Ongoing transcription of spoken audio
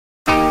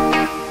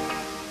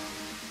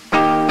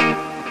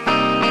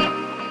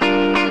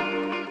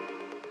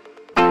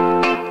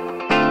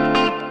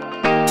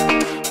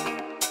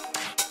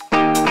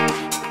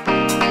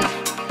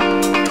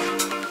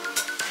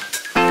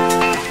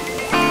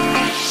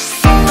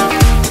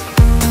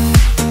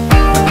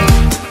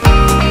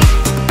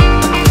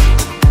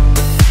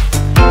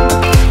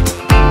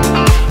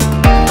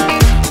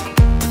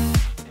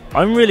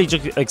I'm really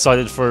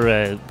excited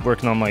for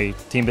working on my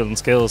team building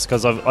skills,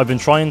 because I've been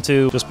trying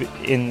to just be,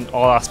 in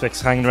all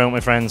aspects, hanging around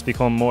with my friends,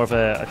 become more of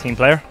a team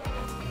player.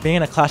 Being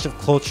in a clash of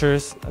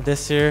cultures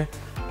this year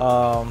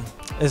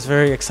is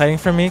very exciting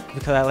for me,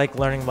 because I like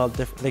learning about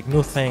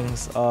new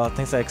things,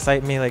 things that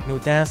excite me, like new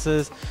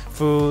dances,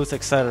 foods,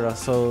 etc.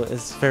 So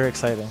it's very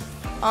exciting.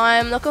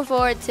 I'm looking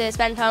forward to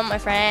spending time with my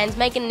friends,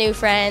 making new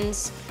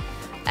friends.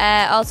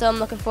 Also, I'm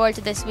looking forward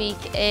to this week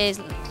is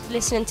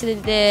listening to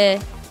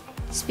the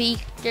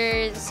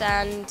speakers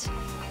and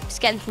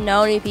just getting to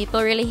know new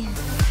people, really.